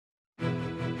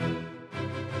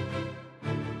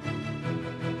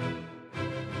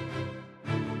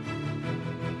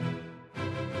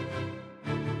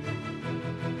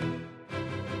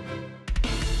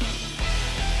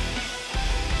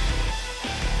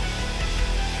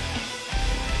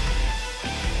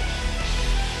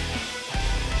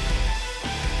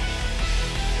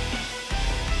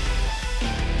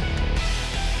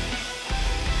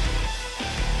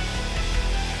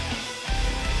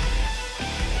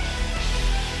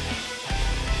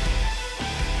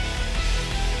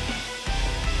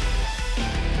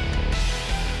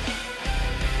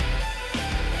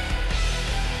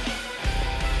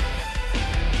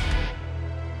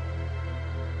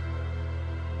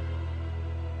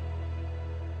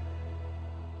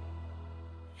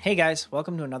Hey guys,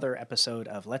 welcome to another episode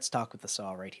of Let's Talk with the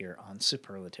Saw right here on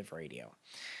Superlative Radio.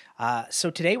 So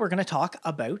today we're going to talk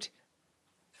about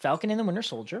Falcon and the Winter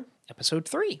Soldier, episode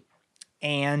 3.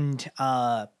 And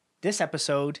this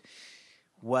episode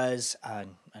was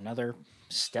another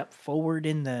step forward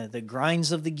in the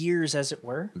grinds of the gears, as it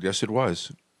were. Yes, it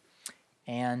was.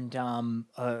 And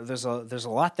there's a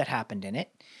lot that happened in it.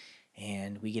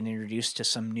 And we get introduced to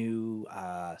some new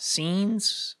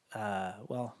scenes.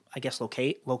 I guess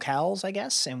locales, I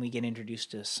guess. And we get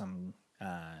introduced to some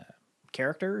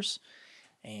characters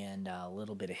and a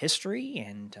little bit of history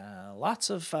and lots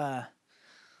of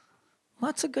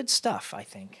good stuff, I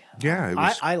think. Yeah, it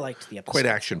was I liked the episode. quite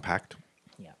action-packed.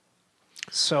 Yeah.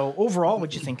 So overall,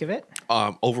 what'd you think of it?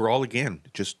 Overall, again,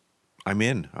 just I'm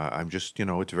in. I'm just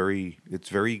it's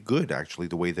very good actually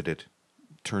the way that it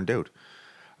turned out.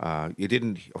 It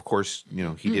didn't, of course,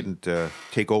 he didn't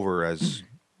take over as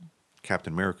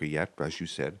Captain America yet, as you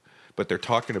said, but they're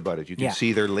talking about it. You can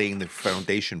see they're laying the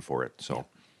foundation for it, so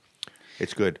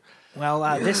it's good.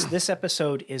 Well, this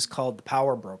episode is called The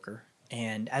Power Broker,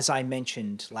 and as I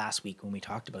mentioned last week when we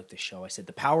talked about this show, I said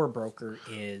the Power Broker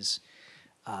is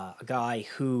a guy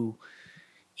who,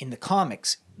 in the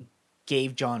comics,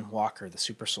 gave John Walker the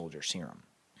super soldier serum.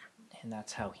 And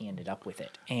that's how he ended up with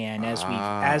it. And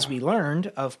as we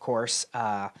learned, of course,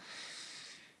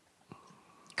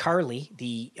 Carly,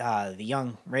 the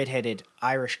young redheaded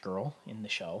Irish girl in the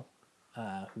show,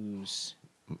 who's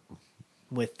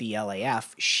with the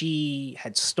LAF, she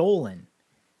had stolen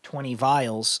 20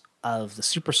 vials of the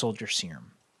super soldier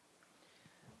serum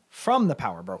from the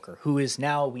Power Broker, who is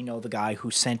now, we know, the guy who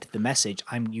sent the message.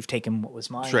 You've taken what was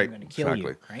mine. That's right. I'm going to kill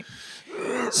you. Right.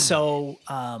 So.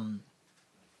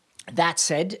 That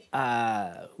said,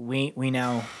 we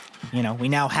now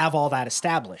have all that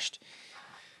established.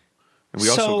 And we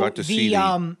also got to see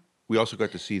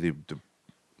the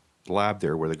lab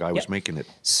there where the guy was making it.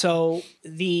 So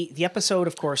the episode,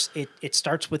 of course, it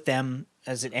starts with them,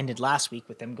 as it ended last week,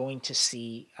 with them going to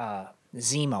see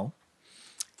Zemo,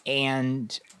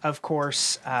 and of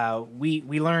course we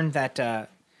learned that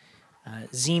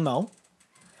Zemo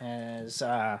has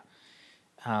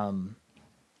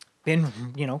been,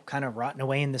 kind of rotting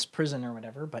away in this prison or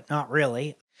whatever, but not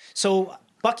really. So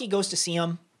Bucky goes to see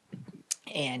him,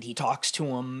 and he talks to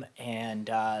him, and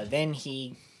then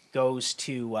he goes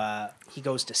to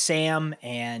Sam,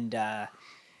 and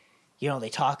they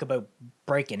talk about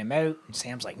breaking him out, and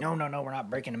Sam's like, no, we're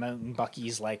not breaking him out, and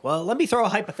Bucky's like, well, let me throw a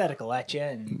hypothetical at you,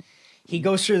 and he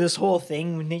goes through this whole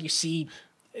thing, and then you see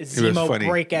Zemo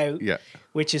break out,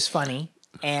 which is funny,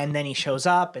 and then he shows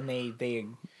up, and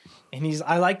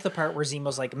I like the part where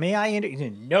Zemo's like, may I enter?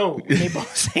 No. And they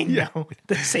both say no at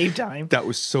the same time. That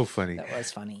was so funny. That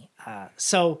was funny.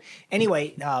 So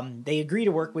anyway, they agree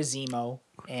to work with Zemo,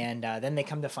 and then they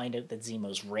come to find out that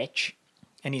Zemo's rich.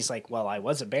 And he's like, well, I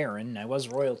was a baron, I was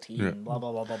royalty, and blah,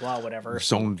 blah, blah, blah, blah, whatever.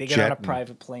 So they get on a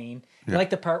private plane. I like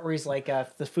the part where he's like,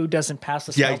 if the food doesn't pass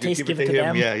the smell taste, give it to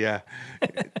them. Yeah.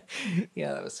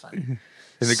 Yeah, that was funny.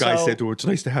 And the guy said to him, it's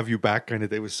nice to have you back, kind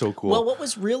of. It was so cool. Well, what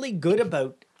was really good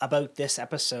about this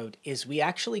episode is we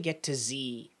actually get to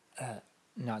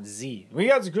not Z. We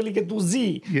actually get to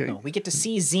Z. Yeah. No, we get to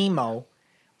see Zemo,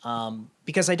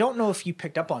 because I don't know if you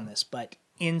picked up on this, but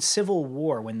in Civil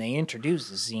War, when they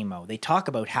introduced Zemo, they talk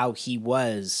about how he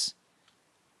was,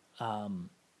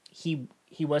 he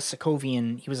was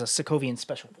Sokovian. He was a Sokovian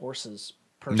Special Forces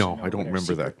person. No, I don't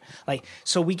remember that.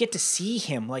 So we get to see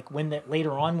him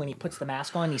later on when he puts the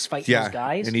mask on, he's fighting those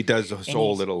guys, and he does his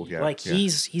whole little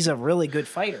he's a really good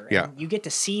fighter. Yeah, and you get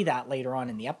to see that later on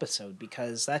in the episode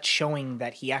because that's showing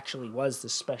that he actually was the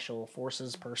Special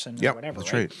Forces person or whatever.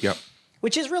 That's right. Yeah.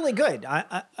 Which is really good.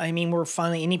 I mean, we're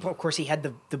finally, and of course he had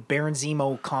the Baron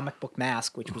Zemo comic book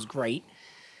mask, which was great.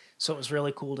 So it was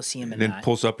really cool to see him in that. And then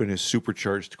pulls up in his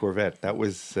supercharged Corvette. That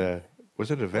was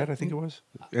it a Vet? I think it was.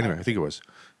 Anyway, I think it was.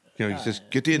 He says,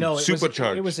 "Get in,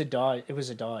 supercharged." It was a Dodge. It was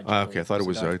a Dodge. Okay, I thought it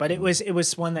was. But it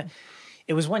was one that.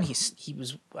 It was one he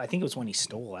was. I think it was one he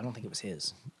stole. I don't think it was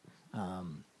his.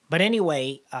 But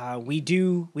anyway, we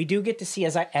do get to see,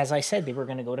 as I said, they were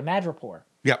going to go to Madripoor.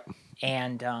 Yep.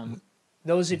 And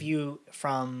those of you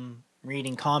from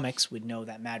reading comics would know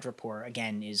that Madripoor,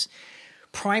 again, is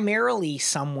primarily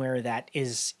somewhere that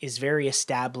is very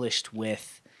established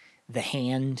with the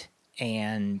Hand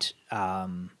and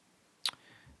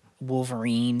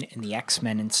Wolverine and the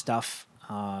X-Men and stuff.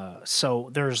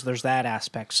 So there's that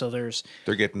aspect. So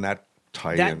they're getting that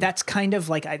That's kind of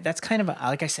like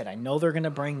like I said, I know they're going to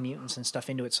bring mutants and stuff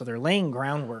into it, so they're laying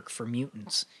groundwork for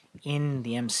mutants in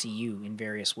the MCU in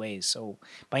various ways. So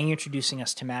by introducing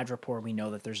us to Madripoor, we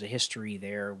know that there's a history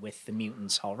there with the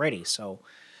mutants already. So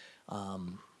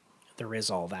there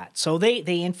is all that. So they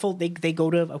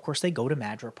go to, of course, they go to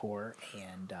Madripoor,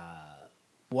 and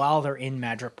while they're in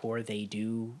Madripoor, they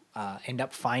do end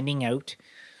up finding out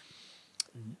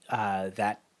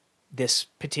that this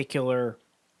particular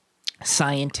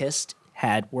scientist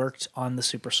had worked on the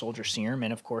super soldier serum.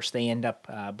 And of course, they end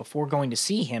up, before going to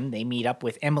see him, they meet up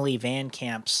with Emily Van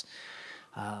Camp's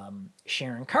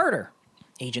Sharon Carter,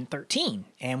 Agent 13.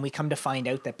 And we come to find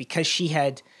out that because she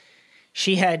had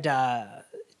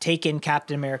taken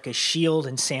Captain America's shield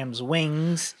and Sam's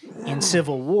wings in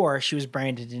Civil War, she was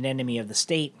branded an enemy of the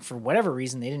state. For whatever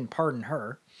reason, they didn't pardon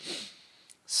her.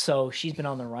 So she's been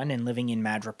on the run and living in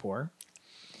Madripoor.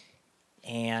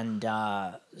 And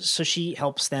so she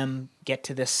helps them get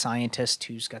to this scientist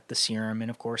who's got the serum.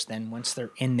 And of course, then once they're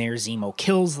in there, Zemo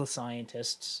kills the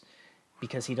scientists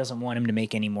because he doesn't want him to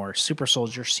make any more super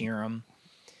soldier serum.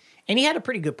 And he had a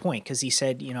pretty good point, because he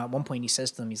said, at one point he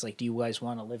says to them, he's like, do you guys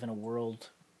want to live in a world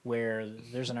where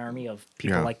there's an army of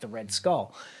people like the Red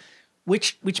Skull?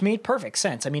 Which made perfect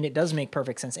sense. I mean, it does make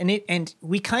perfect sense. And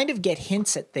we kind of get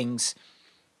hints at things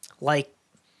like,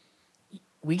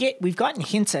 we've gotten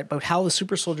hints about how the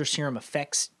super soldier serum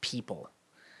affects people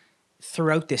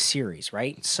throughout this series,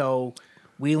 right? So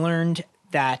we learned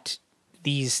that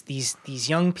these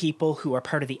young people who are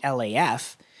part of the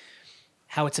LAF,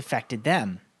 how it's affected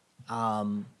them.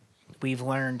 We've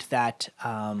learned that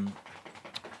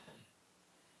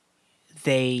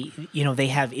they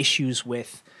have issues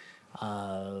with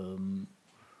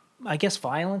I guess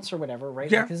violence or whatever,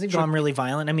 right? Yeah, because they've gone really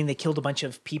violent. I mean, they killed a bunch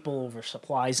of people over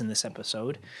supplies in this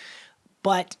episode.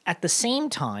 But at the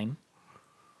same time,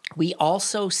 we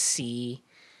also see,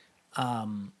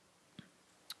 of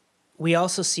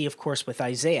course, with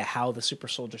Isaiah, how the super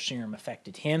soldier serum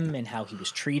affected him and how he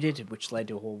was treated, which led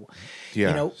to a whole,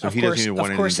 so he doesn't even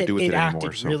want anything to do with it anymore.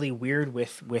 Acted really weird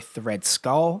with the Red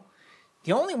Skull.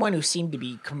 The only one who seemed to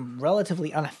be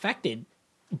relatively unaffected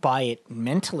by it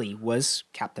mentally was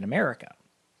Captain America.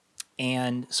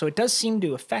 And so it does seem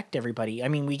to affect everybody. I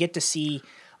mean, we get to see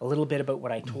a little bit about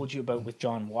what I told you about with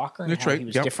John Walker and how he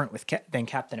was different than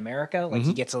Captain America. Like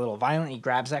he gets a little violent, he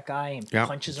grabs that guy and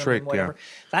punches him and whatever.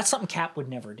 That's something Cap would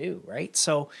never do, right?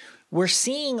 So we're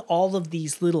seeing all of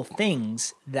these little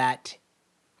things that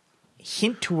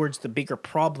hint towards the bigger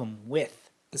problem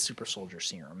with the super soldier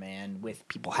serum and with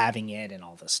people having it and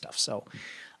all this stuff. So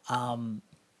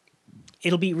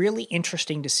it'll be really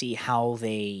interesting to see how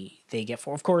they get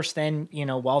for. Of course, then,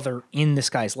 while they're in this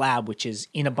guy's lab, which is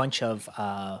in a bunch of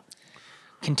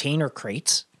container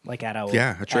crates, like at a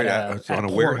that's right, on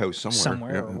a warehouse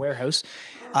somewhere, or a warehouse,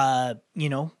 on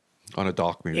a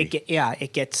dock maybe.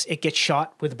 It gets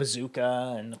shot with a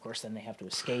bazooka, and of course then they have to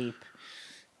escape,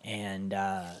 and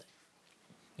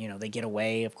they get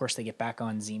away. Of course, they get back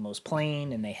on Zemo's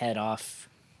plane and they head off.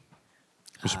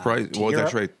 I'm surprised. Well, Europe.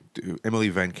 that's right. Emily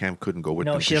Van Camp couldn't go with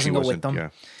them. No, she doesn't go with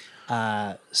them.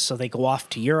 Yeah. So they go off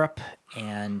to Europe,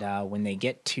 and when they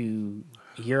get to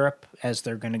Europe, as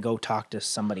they're going to go talk to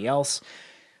somebody else,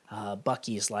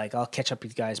 Bucky's like, I'll catch up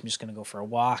with you guys. I'm just going to go for a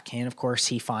walk. And, of course,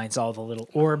 he finds all the little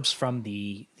orbs from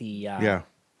the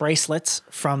bracelets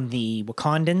from the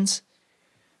Wakandans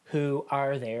who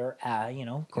are there.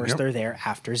 Of course, they're there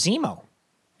after Zemo.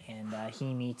 And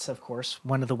he meets, of course,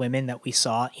 one of the women that we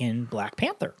saw in Black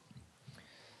Panther.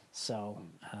 So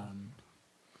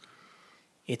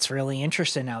it's really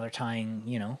interesting now. They're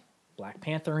tying, Black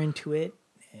Panther into it.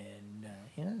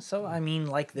 And, so, I mean,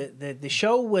 like, the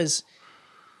show was...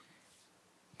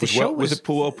 Was it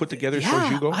well put together as far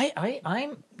as you go?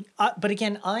 But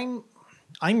again, I'm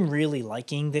really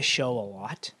liking this show a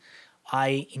lot.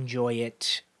 I enjoy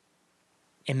it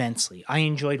immensely. I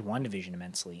enjoyed WandaVision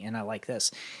immensely, and I like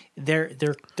this.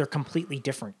 They're completely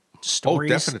different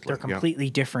stories. Oh, definitely. They're completely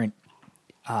different.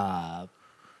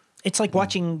 It's like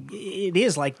watching. It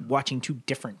is like watching two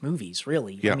different movies,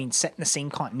 really. Yeah. I mean, set in the same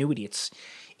continuity.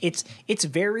 It's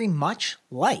very much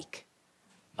like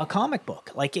a comic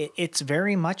book. Like it's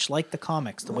very much like the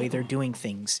comics, the way they're doing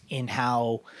things, in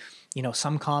how,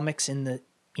 some comics in the,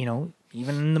 even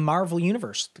in the Marvel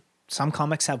universe, some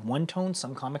comics have one tone,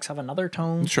 some comics have another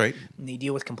tone. That's right. And they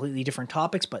deal with completely different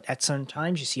topics, but at some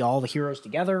times you see all the heroes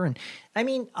together. And I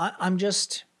mean, I'm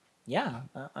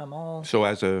all. So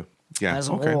as a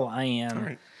whole, I am. All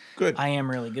right. Good. I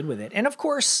am really good with it. And of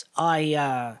course,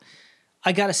 I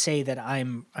got to say that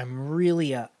I'm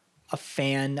really a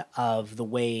fan of the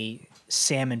way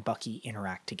Sam and Bucky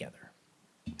interact together.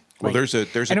 Well, there's a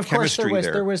and of course chemistry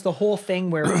there was the whole thing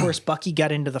where, of course, Bucky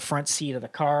got into the front seat of the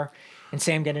car and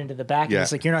Sam got into the back. And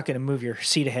he's like, "You're not going to move your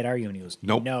seat ahead, are you?" And he goes,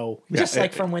 "Nope." No. Just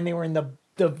like from when they were in the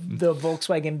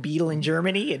Volkswagen Beetle in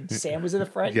Germany and Sam was in the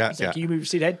front. He's like, "Can you move your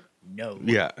seat ahead?" no.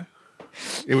 Yeah.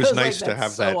 It was nice to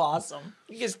have that. So awesome.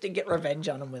 Just to get revenge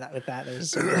on him with that. That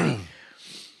was so great.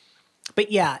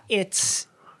 But yeah, it's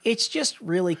just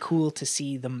really cool to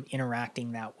see them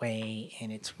interacting that way.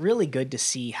 And it's really good to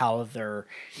see how they're,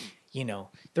 they've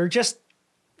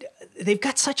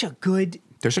got such a good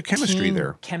There's a chemistry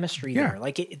there. Chemistry there.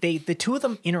 Like the two of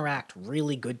them interact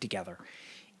really good together.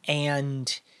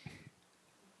 And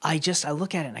I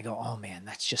look at it and I go, oh man,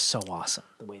 that's just so awesome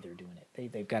the way they're doing it.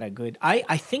 They've got a good.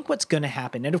 I think what's going to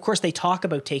happen, and of course they talk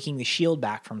about taking the shield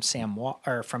back from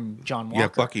from John Walker. Yeah,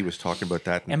 Bucky was talking about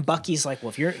that, and Bucky's like,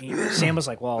 well, Sam was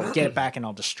like, well, I'll get it back and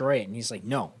I'll destroy it, and he's like,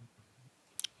 no,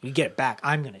 you get it back,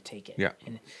 I'm going to take it. Yeah,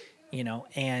 and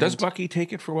and does Bucky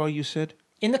take it for a while? You said.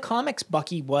 In the comics,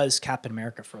 Bucky was Captain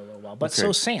America for a little while, but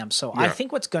so Sam. So I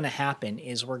think what's going to happen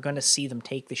is we're going to see them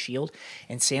take the shield,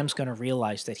 and Sam's going to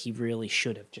realize that he really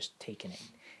should have just taken it.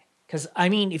 Because, I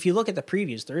mean, if you look at the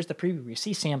previews, there is the preview where you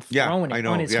see Sam throwing it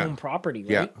on his home property,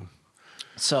 right? Yeah.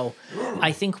 So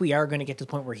I think we are going to get to the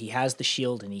point where he has the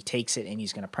shield, and he takes it, and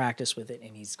he's going to practice with it,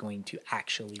 and he's going to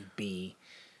actually be,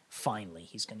 finally,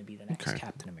 he's going to be the next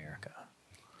Captain America.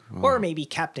 Or maybe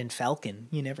Captain Falcon.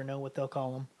 You never know what they'll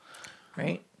call him.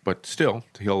 Right, but still,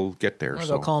 he'll get there. Or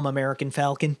they'll call him American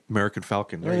Falcon. American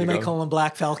Falcon. Or they might call him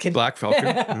Black Falcon. Black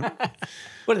Falcon.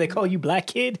 What do they call you, Black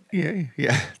Kid?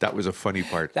 Yeah. That was a funny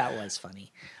part. That was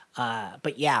funny.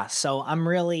 But yeah, so I'm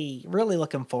really, really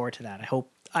looking forward to that.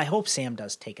 I hope Sam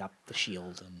does take up the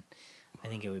shield, and I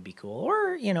think it would be cool.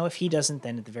 Or if he doesn't,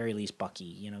 then at the very least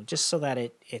Bucky. Just so that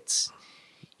it's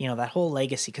that whole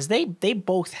legacy, because they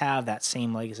both have that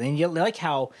same legacy, and you like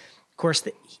how. Of course,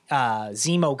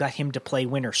 Zemo got him to play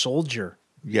Winter Soldier.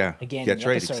 Yeah, again. That's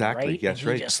right, episode, exactly. Right? That's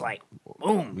right. Just like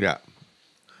boom. Yeah.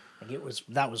 Like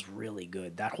that was really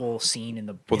good. That whole scene in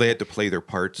the they had to play their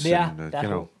parts. Yeah, and,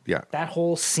 that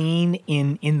whole scene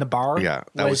in the bar. Yeah,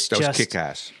 that was kick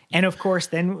ass. And of course,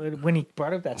 then when he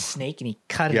brought up that snake and he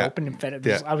cut it open and fed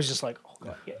it, I was just like, oh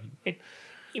god. Yeah.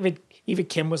 Even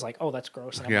Kim was like, oh, that's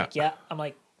gross. And I'm like, yeah. I'm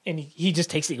like. And he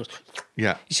just takes it. He goes,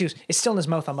 yeah. He goes, it's still in his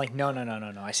mouth. I'm like, no.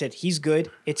 I said, he's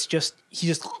good. It's just,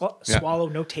 swallow,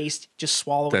 no taste. Just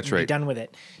swallow it and be done with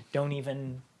it. Don't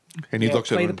even. And he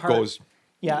looks at him and goes.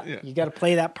 Yeah, you got to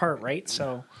play that part, right?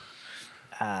 So,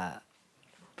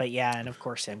 but yeah, and of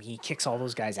course, he kicks all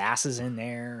those guys' asses in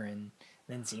there. And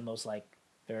then Zemo's like,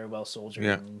 very well, soldier.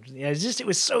 Yeah. And it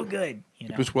was so good.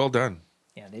 It was well done.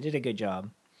 Yeah, they did a good job.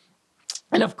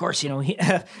 And of course,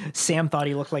 Sam thought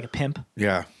he looked like a pimp.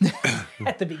 Yeah.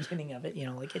 At the beginning of it,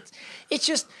 like it's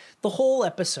just the whole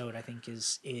episode. I think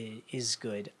is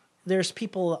good. There's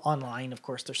people online, of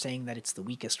course, they're saying that it's the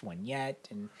weakest one yet,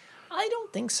 and I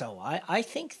don't think so. I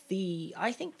think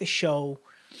the show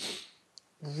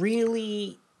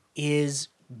really is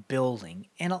building,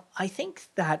 and I think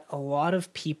that a lot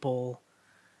of people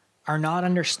are not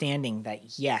understanding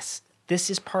that yes, this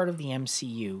is part of the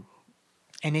MCU.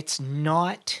 And it's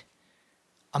not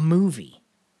a movie.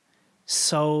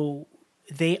 So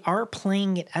they are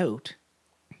playing it out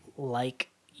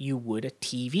like you would a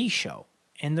TV show.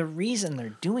 And the reason they're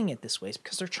doing it this way is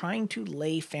because they're trying to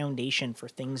lay foundation for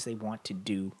things they want to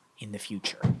do in the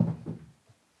future.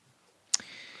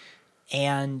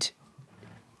 And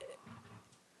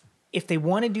if they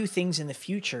want to do things in the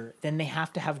future, then they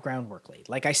have to have groundwork laid.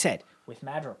 Like I said, with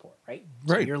Madripoor, right?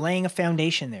 So you're laying a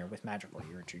foundation there with Madripoor.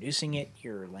 You're introducing it.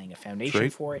 You're laying a foundation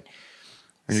for it.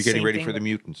 And you're getting ready for the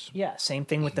mutants. Yeah, same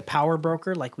thing with the Power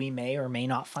Broker. Like we may or may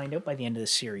not find out by the end of the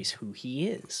series who he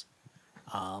is.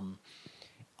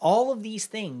 All of these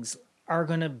things are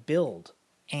going to build.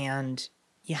 And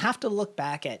you have to look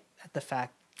back at the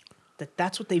fact that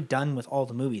that's what they've done with all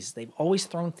the movies. They've always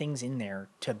thrown things in there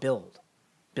to build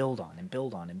on and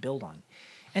build on and build on.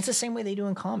 And it's the same way they do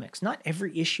in comics. Not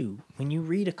every issue, when you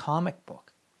read a comic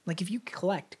book, like if you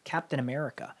collect Captain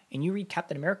America and you read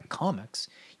Captain America comics,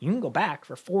 you can go back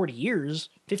for 40 years,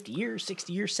 50 years,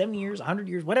 60 years, 70 years, 100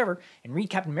 years, whatever, and read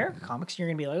Captain America comics, and you're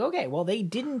going to be like, okay, well,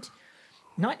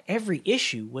 not every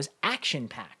issue was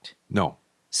action-packed. No.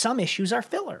 Some issues are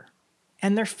filler.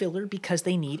 And they're filler because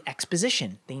they need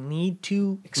exposition. They need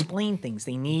to explain things.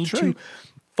 They need to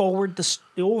forward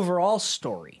the overall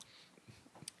story.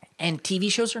 And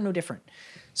TV shows are no different.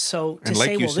 So to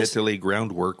say, you said, to lay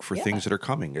groundwork for things that are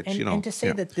coming. It's, and to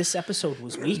say that this episode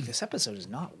was weak, this episode is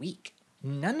not weak.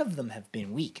 None of them have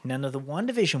been weak. None of the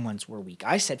WandaVision ones were weak.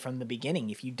 I said from the beginning,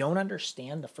 if you don't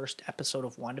understand the first episode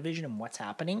of WandaVision and what's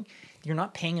happening, you're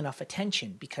not paying enough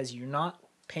attention because you're not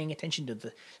paying attention to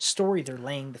the story they're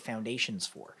laying the foundations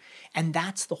for. And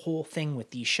that's the whole thing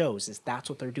with these shows, is that's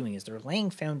what they're doing, is they're laying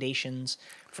foundations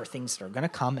for things that are going to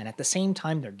come, and at the same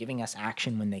time, they're giving us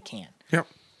action when they can. Yep.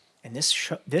 And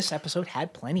this episode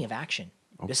had plenty of action.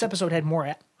 Okay. This episode had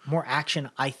more action,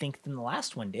 I think, than the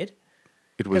last one did.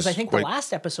 It was because I think the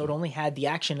last episode only had the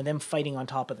action of them fighting on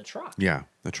top of the truck. Yeah,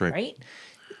 that's right. Right?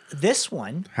 This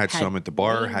one had some at the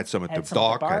bar, had some at the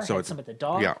dock, had some at the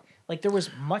dock. Yeah. Like there was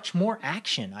much more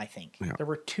action, I think. Yeah. There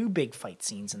were 2 big fight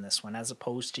scenes in this one as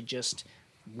opposed to just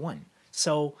one.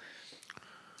 So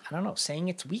I don't know. Saying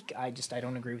it's weak, I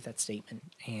don't agree with that statement.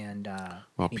 And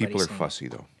well, people are fussy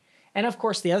though. And of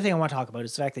course, the other thing I want to talk about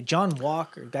is the fact that John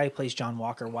Walker, the guy who plays John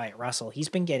Walker, Wyatt Russell, he's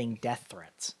been getting death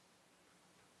threats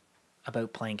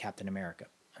about playing Captain America.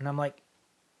 And I'm like,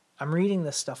 I'm reading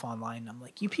this stuff online. And I'm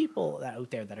like, you people that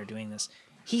out there that are doing this,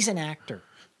 he's an actor.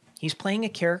 He's playing a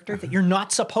character that you're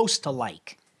not supposed to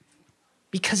like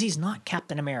because he's not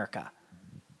Captain America.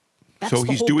 That's so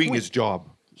he's doing his job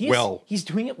well. He's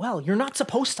doing it well. You're not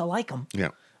supposed to like him. Yeah.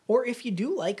 Or if you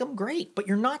do like him, great. But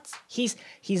you're not. He's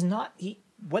not.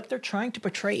 What they're trying to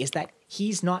portray is that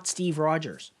he's not Steve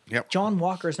Rogers. Yep. John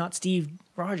Walker is not Steve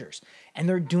Rogers, and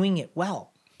they're doing it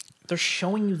well. They're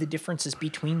showing you the differences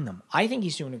between them. I think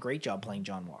he's doing a great job playing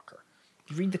John Walker.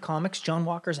 You read the comics, John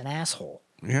Walker's an asshole.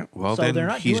 Yeah, well so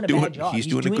then he's doing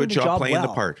a good job playing the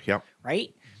part. Yep.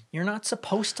 Right? You're not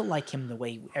supposed to like him the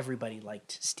way everybody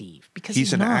liked Steve because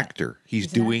he's an not. actor. He's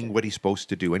doing what he's supposed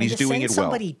to do, and he's doing it well.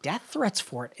 Somebody death threats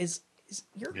for it is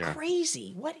you're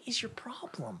crazy. What is your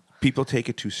problem? People take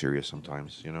it too serious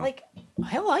sometimes, you know. Like,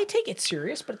 hell, I take it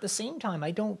serious, but at the same time,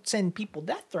 I don't send people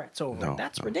death threats over it.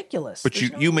 That's ridiculous. But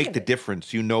you make the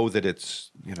difference. You know that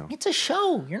it's, you know. It's a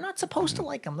show. You're not supposed to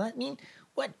like them. I mean,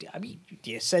 what? I mean,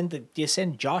 do you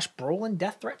send Josh Brolin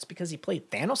death threats because he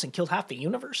played Thanos and killed half the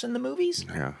universe in the movies?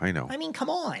 Yeah, I know. I mean, come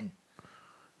on.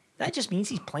 That just means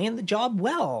he's playing the job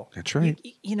well. That's right.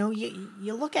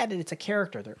 You look at it, it's a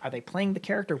character. Are they playing the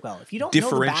character well? If you don't know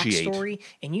the backstory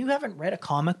and you haven't read a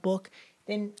comic book,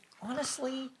 then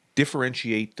honestly...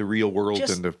 Differentiate the real world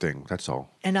and the thing. That's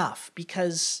all. Enough,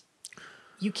 because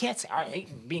you can't say, I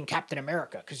hate being Captain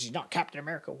America because he's not Captain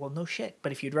America. Well, no shit.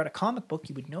 But if you'd read a comic book,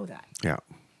 you would know that. Yeah.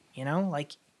 You know,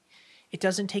 like, it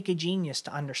doesn't take a genius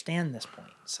to understand this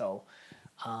point. So...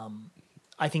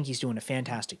 I think he's doing a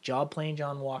fantastic job playing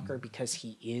John Walker because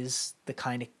he is the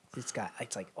kind of this guy.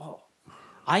 It's like,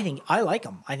 I like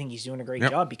him. I think he's doing a great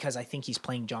job because I think he's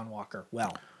playing John Walker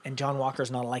well. And John Walker's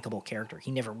not a likable character.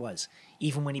 He never was.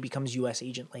 Even when he becomes U.S.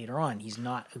 agent later on, he's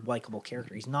not a likable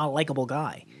character. He's not a likable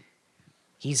guy.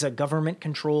 He's a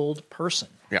government-controlled person.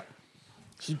 Yeah.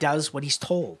 He does what he's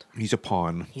told. He's a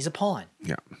pawn. He's a pawn.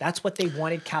 Yeah. That's what they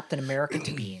wanted Captain America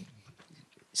to be in.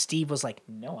 Steve was like,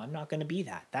 no, I'm not going to be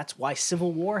that. That's why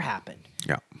Civil War happened.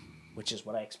 Yeah. Which is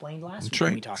what I explained last week right.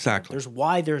 when we talked about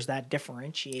it. There's that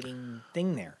differentiating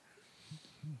thing there.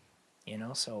 You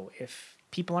know, so if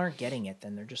people aren't getting it,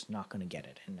 then they're just not going to get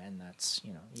it. And that's,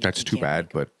 that's too bad,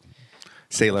 but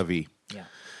c'est la vie. Yeah.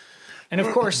 And of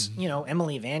course,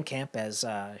 Emily Van Camp as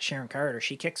Sharon Carter,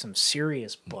 she kicked some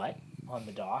serious butt on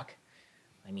the dock.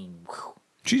 I mean, whew.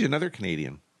 She's another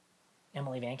Canadian.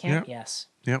 Emily Van Camp? Yeah. Yes.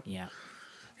 Yep. Yeah.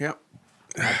 Yep.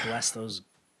 God bless those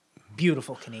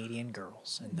beautiful Canadian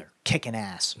girls, and they're kicking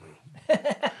ass.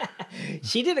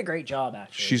 She did a great job,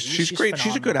 actually. She's great. Phenomenal.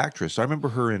 She's a good actress. I remember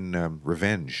her in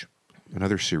Revenge,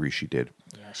 another series she did.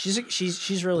 Yeah,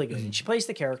 she's really good, and she plays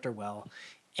the character well.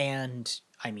 And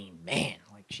I mean, man,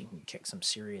 like she can kick some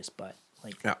serious butt.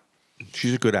 Like, yeah,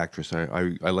 she's a good actress.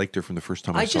 I liked her from the first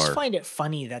time I saw her. I just find it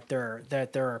funny that there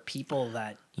are people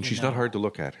that she's not hard to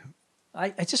look at.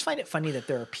 I just find it funny that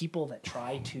there are people that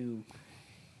try to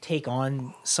take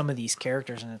on some of these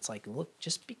characters, and it's like, look,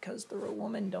 just because they're a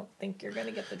woman, don't think you're going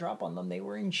to get the drop on them. They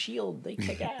were in S.H.I.E.L.D. They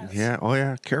kick ass. Yeah. Oh,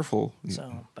 yeah. Careful.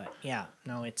 So, but yeah,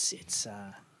 no, it's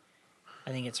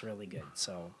I think it's really good.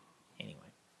 So,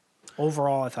 anyway,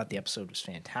 overall, I thought the episode was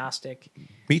fantastic.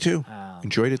 Me too.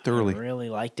 Enjoyed it thoroughly. I really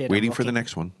liked it. Waiting for the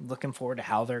next one. Looking forward to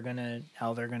how they're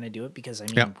gonna do it because I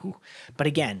mean, but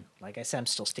again, like I said, I'm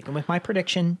still sticking with my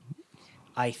prediction.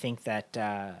 I think that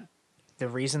the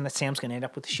reason that Sam's going to end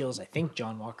up with the shield is I think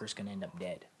John Walker's going to end up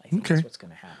dead. I think that's what's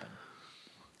going to happen.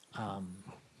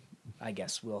 I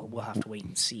guess we'll have to wait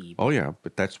and see. Oh yeah,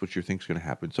 but that's what you think's going to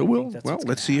happen. So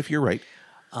let's see if you're right.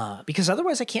 Because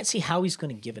otherwise, I can't see how he's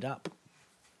going to give it up.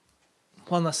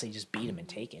 Well, unless they just beat him and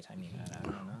take it. I mean, I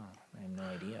don't know. I have no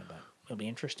idea, but it'll be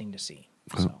interesting to see.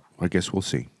 So I guess we'll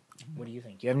see. What do you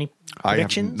think? Do you have any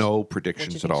predictions? I have no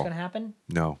predictions at all. What's going to happen?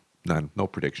 No. None. No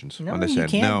predictions no, on this you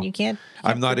end. Can't, no, you can't.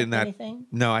 I'm not in that. Anything?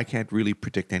 No, I can't really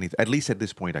predict anything. At least at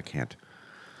this point, I can't.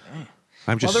 Okay.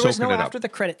 I'm just there was soaking no it up. after the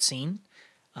credit scene.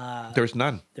 There's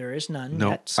none. There is none.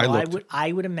 No, yet. So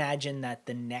I would imagine that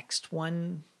the next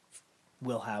one,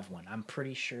 will have one. I'm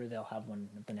pretty sure they'll have one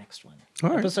at the next one.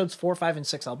 All right. Episodes 4, 5, and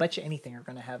 6, I'll bet you anything are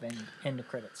going to have end of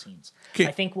credit scenes. Okay.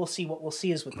 I think we'll see. What we'll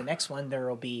see is with the next one, there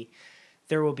will be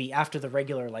after the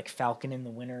regular like Falcon and the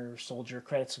Winter Soldier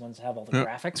credits, the ones that have all the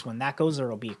graphics. When that goes, there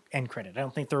will be end credit. I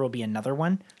don't think there will be another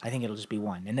one. I think it'll just be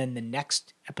one. And then the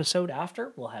next episode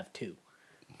after will have 2.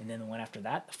 And then the one after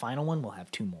that, the final one, will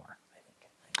have 2 more. I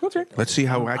think. Okay. Let's see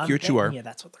how accurate you are. Yeah,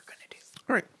 that's what they're going to do.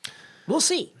 All right. We'll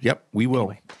see. Yep, we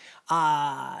will. Anyway,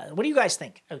 what do you guys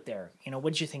think out there?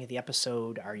 What did you think of the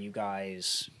episode? Are you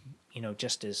guys,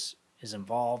 just as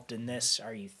involved in this?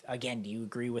 Are you, again, do you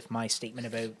agree with my statement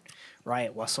about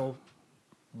Wyatt Russell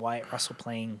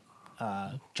playing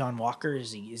John Walker?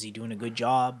 Is he doing a good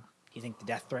job? Do you think the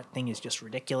death threat thing is just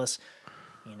ridiculous?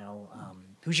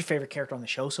 Who's your favorite character on the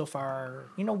show so far?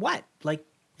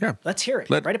 Let's hear it.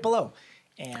 Write it below.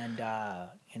 And,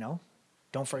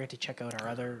 don't forget to check out our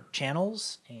other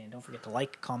channels, and don't forget to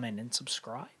like, comment, and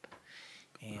subscribe.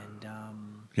 And,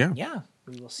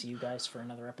 we will see you guys for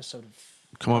another episode of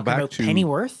Come on back to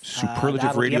Pennyworth.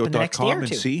 superlativeradio.com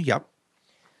and see. Yep.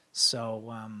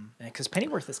 So, because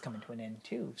Pennyworth is coming to an end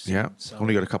too. So, yeah.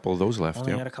 Only got a couple of those left.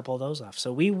 Got a couple of those left.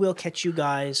 So we will catch you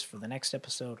guys for the next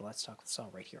episode. Let's Talk with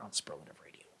Saul right here on Superlative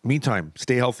Radio. Meantime,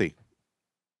 stay healthy.